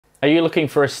Are you looking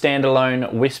for a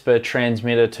standalone Whisper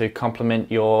transmitter to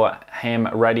complement your ham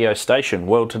radio station?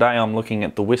 Well, today I'm looking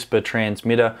at the Whisper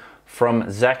transmitter from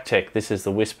Zacktek. This is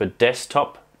the Whisper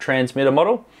Desktop transmitter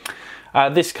model.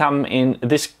 This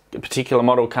particular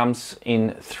model comes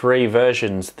in 3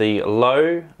 versions: the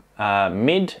low,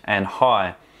 mid and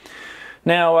high.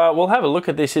 Now we'll have a look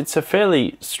at this. It's a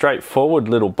fairly straightforward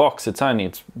little box.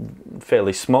 It's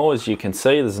fairly small, as you can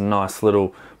see. There's a nice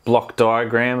little block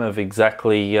diagram of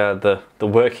exactly the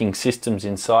working systems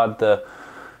inside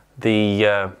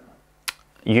the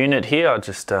unit here. I'll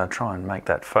just try and make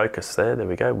that focus there. There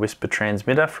we go, Whisper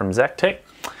transmitter from Zacktek.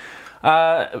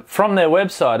 From their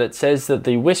website, it says that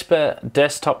the Whisper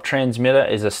Desktop transmitter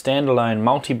is a standalone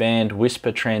multi-band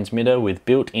Whisper transmitter with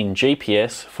built-in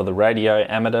GPS for the radio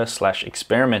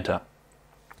amateur/experimenter.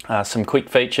 Some quick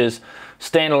features: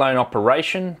 standalone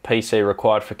operation, PC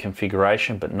required for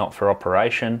configuration but not for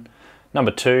operation.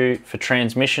 Number 2, for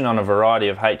transmission on a variety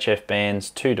of HF bands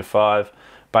 2 to 5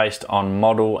 based on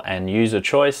model and user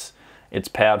choice. It's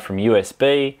powered from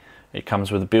USB. It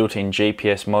comes with a built-in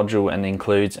GPS module and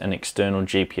includes an external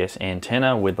GPS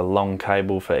antenna with a long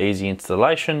cable for easy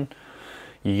installation.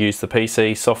 You use the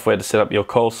PC software to set up your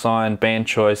call sign, band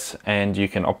choice, and you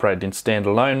can operate in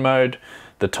standalone mode.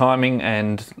 The timing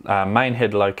and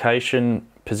Maidenhead location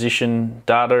position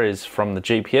data is from the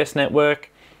GPS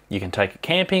network. You can take it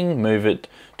camping, move it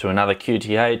to another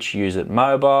QTH, use it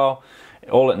mobile.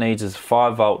 All it needs is a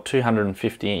 5 volt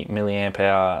 250 milliamp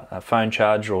hour phone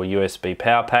charger or USB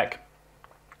power pack,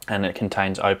 and it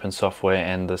contains open software,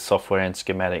 and the software and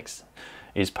schematics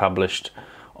is published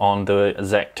on the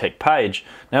Zacktek page.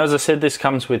 Now, as I said, this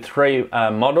comes with 3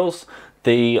 models.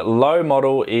 The low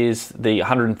model is the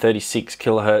 136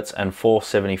 kHz and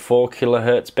 474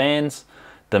 kHz bands.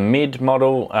 The mid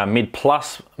model, mid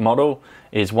plus model,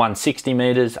 is 160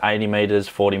 meters, 80 meters,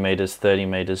 40 meters, 30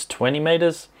 meters, 20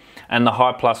 meters. And the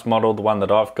high plus model, the one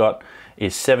that I've got,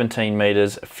 is 17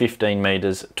 meters, 15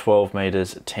 meters, 12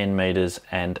 meters, 10 meters,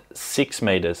 and 6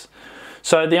 meters.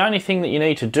 So the only thing that you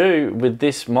need to do with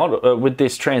this model, with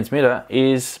this transmitter,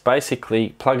 is basically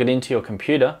plug it into your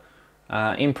computer,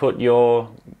 input your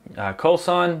call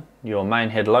sign. Your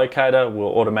Maidenhead locator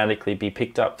will automatically be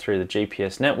picked up through the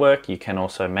GPS network. You can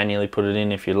also manually put it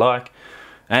in if you like,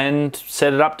 and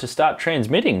set it up to start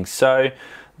transmitting. So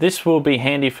this will be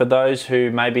handy for those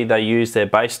who maybe they use their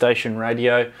base station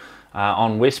radio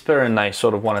on Whisper and they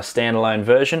sort of want a standalone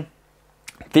version.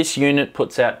 This unit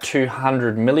puts out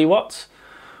 200 milliwatts,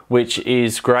 which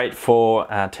is great for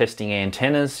testing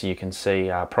antennas. You can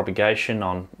see propagation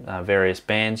on various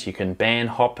bands. You can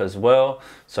band hop as well,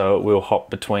 so it will hop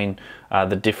between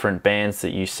the different bands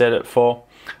that you set it for.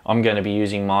 I'm going to be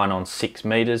using mine on 6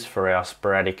 meters for our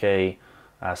sporadic E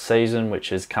season,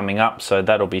 which is coming up, so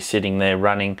that'll be sitting there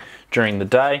running during the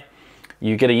day.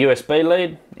 You get a USB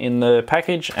lead in the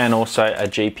package and also a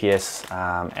GPS,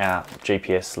 our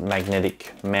GPS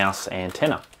magnetic mouse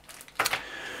antenna.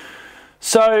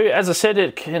 So as I said,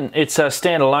 it's a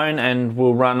standalone and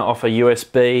will run off a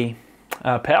USB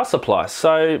power supply.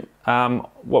 So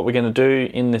what we're going to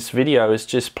do in this video is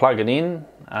just plug it in,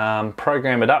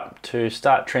 program it up to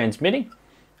start transmitting,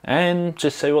 and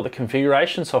just see what the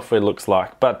configuration software looks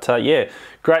like. But yeah,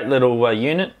 great little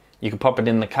unit. You can pop it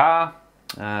in the car.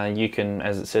 You can,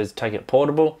 as it says, take it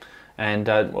portable and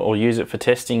or use it for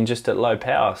testing just at low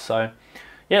power. So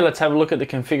yeah, let's have a look at the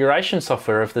configuration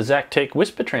software of the Zacktek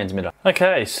Whisper transmitter.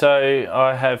 Okay, so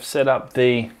I have set up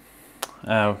the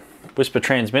Whisper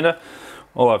transmitter.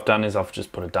 All I've done is I've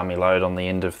just put a dummy load on the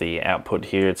end of the output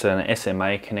here. It's an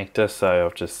SMA connector, so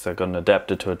I've just got an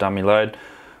adapter to a dummy load.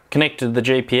 Connected the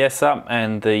GPS up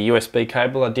and the USB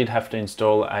cable. I did have to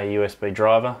install a USB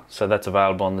driver, so that's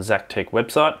available on the Zacktek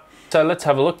website. So let's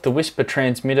have a look. The Whisper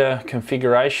transmitter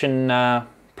configuration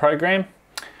program.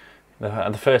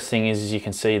 The first thing is you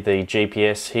can see the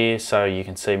GPS here, so you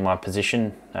can see my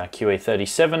position,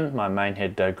 QE37, my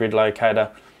Maidenhead grid locator,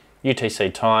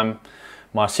 UTC time.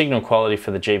 My signal quality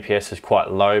for the GPS is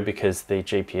quite low because the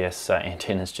GPS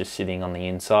antenna is just sitting on the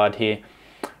inside here.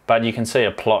 But you can see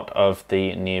a plot of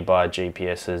the nearby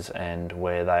GPSs and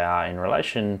where they are in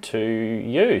relation to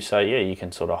you. So yeah, you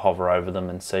can sort of hover over them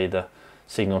and see the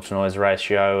signal to noise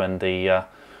ratio and the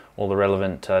all the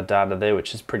relevant data there,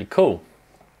 which is pretty cool.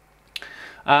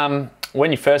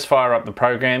 When you first fire up the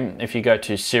program, if you go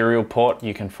to serial port,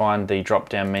 you can find the drop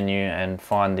down menu and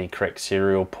find the correct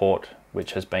serial port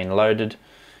which has been loaded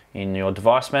in your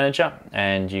device manager,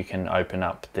 and you can open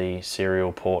up the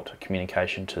serial port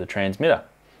communication to the transmitter,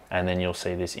 and then you'll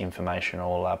see this information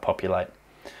all populate.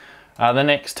 The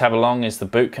next tab along is the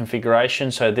boot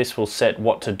configuration. So this will set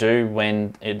what to do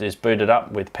when it is booted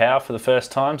up with power for the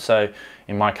first time. So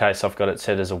in my case, I've got it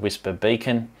set as a Whisper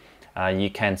beacon. You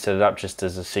can set it up just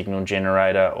as a signal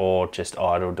generator or just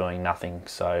idle doing nothing.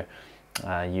 So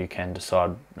you can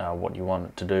decide what you want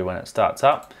it to do when it starts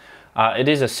up. It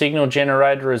is a signal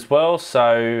generator as well,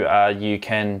 so you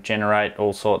can generate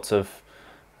all sorts of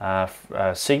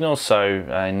signals. So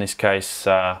in this case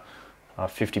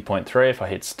 50.3, if I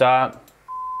hit start,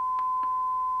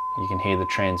 you can hear the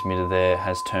transmitter there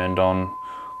has turned on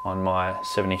my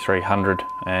 7300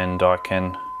 and I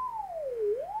can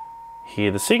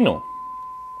hear the signal.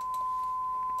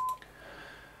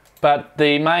 But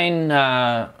the main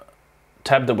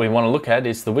tab that we want to look at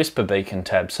is the Whisper beacon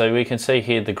tab. So we can see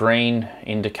here the green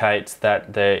indicates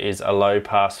that there is a low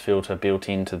pass filter built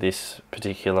into this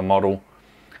particular model.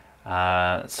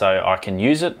 So I can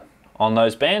use it on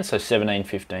those bands, so 17,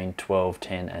 15, 12,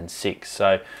 10 and 6.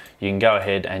 So you can go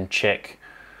ahead and check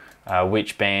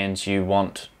which bands you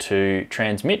want to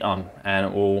transmit on, and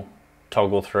it will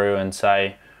toggle through and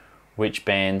say which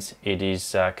bands it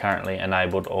is currently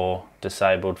enabled or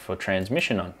disabled for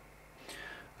transmission on.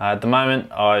 At the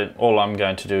moment, all I'm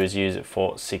going to do is use it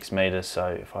for 6 meters, so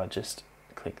if I just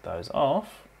click those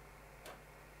off,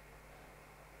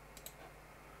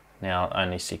 now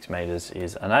only 6 meters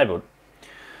is enabled.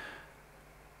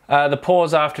 The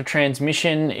pause after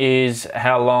transmission is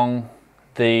how long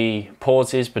the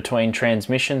pause is between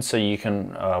transmissions, so you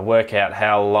can work out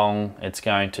how long it's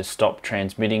going to stop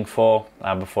transmitting for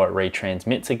before it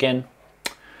retransmits again.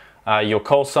 Your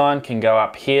call sign can go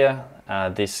up here.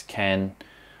 This can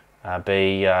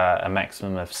be a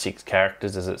maximum of 6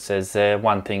 characters, as it says there.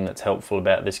 One thing that's helpful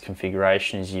about this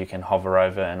configuration is you can hover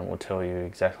over and it will tell you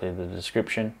exactly the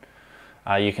description.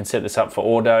 You can set this up for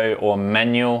auto or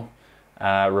manual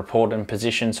report and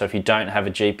position, so if you don't have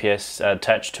a GPS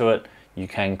attached to it, you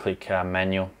can click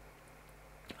manual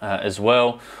as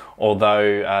well,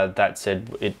 although that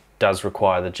said, it does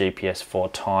require the GPS for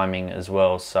timing as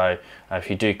well. So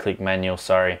if you do click manual,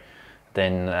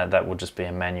 then that will just be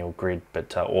a manual grid,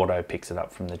 but auto picks it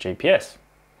up from the GPS.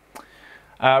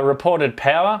 Reported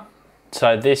power,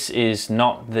 so this is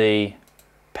not the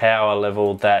power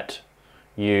level that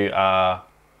you are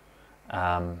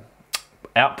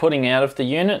outputting out of the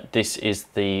unit. This is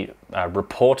the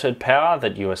reported power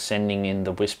that you are sending in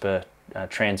the Whisper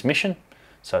transmission.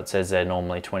 So it says there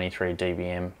normally 23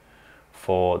 dBm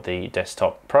for the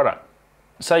desktop product.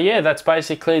 So yeah, that's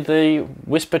basically the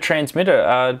Whisper transmitter.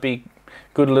 It'd be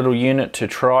good little unit to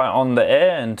try on the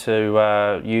air and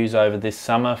to use over this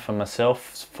summer for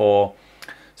myself for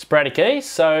sporadic ease.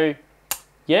 So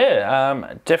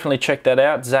yeah, definitely check that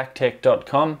out,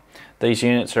 Zacktek.com. These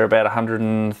units are about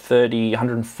 $130,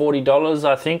 $140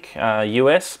 I think,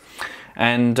 US.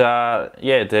 And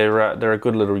yeah, they're a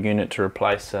good little unit to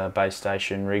replace a base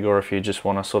station rig, or if you just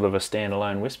want a sort of a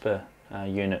standalone Whisper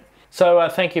unit. So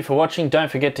thank you for watching.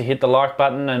 Don't forget to hit the like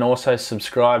button and also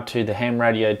subscribe to the Ham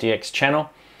Radio DX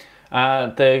channel.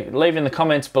 Leave in the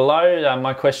comments below.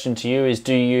 My question to you is,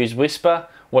 do you use Whisper?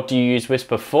 What do you use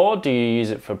Whisper for? Do you use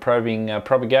it for probing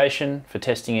propagation, for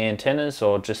testing antennas,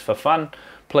 or just for fun?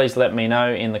 Please let me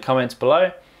know in the comments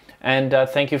below. And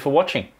thank you for watching.